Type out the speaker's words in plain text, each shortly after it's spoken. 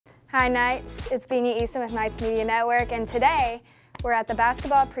Hi Knights, it's Beanie Easton with Knights Media Network, and today we're at the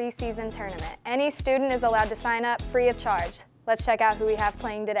basketball preseason tournament. Any student is allowed to sign up free of charge. Let's check out who we have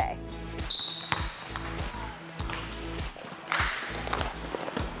playing today.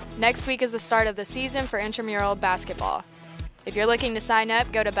 Next week is the start of the season for Intramural basketball. If you're looking to sign up,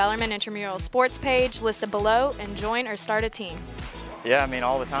 go to Bellarmine Intramural sports page listed below and join or start a team. Yeah, I mean,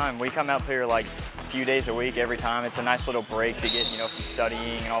 all the time. We come out here like a few days a week every time. It's a nice little break to get, from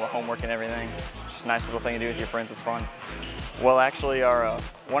studying and all the homework and everything. It's just a nice little thing to do with your friends. It's fun. Well, actually,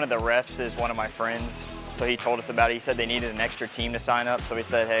 one of the refs is one of my friends, so he told us about it. He said they needed an extra team to sign up, so we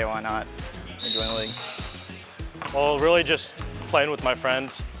said, hey, why not join the league? Well, really just playing with my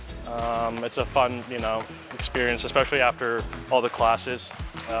friends. It's a fun, experience, especially after all the classes.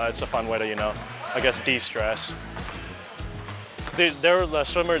 It's a fun way to, I guess, de-stress.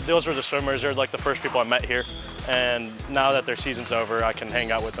 Those were the swimmers. They're like the first people I met here. And now that their season's over, I can hang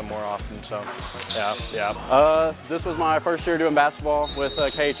out with them more often, so yeah. This was my first year doing basketball with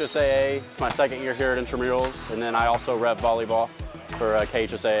KHSAA. It's my second year here at Intramurals, and then I also rep volleyball for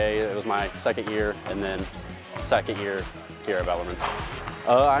KHSAA. It was my second year, and then second year here at Bellarmine.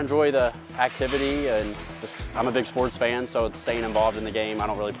 I enjoy the activity, and I'm a big sports fan, so it's staying involved in the game. I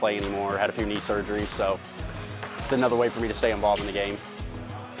don't really play anymore. I had a few knee surgeries, so it's another way for me to stay involved in the game.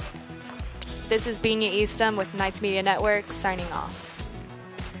 This is Beanie Easton with Knights Media Network, signing off.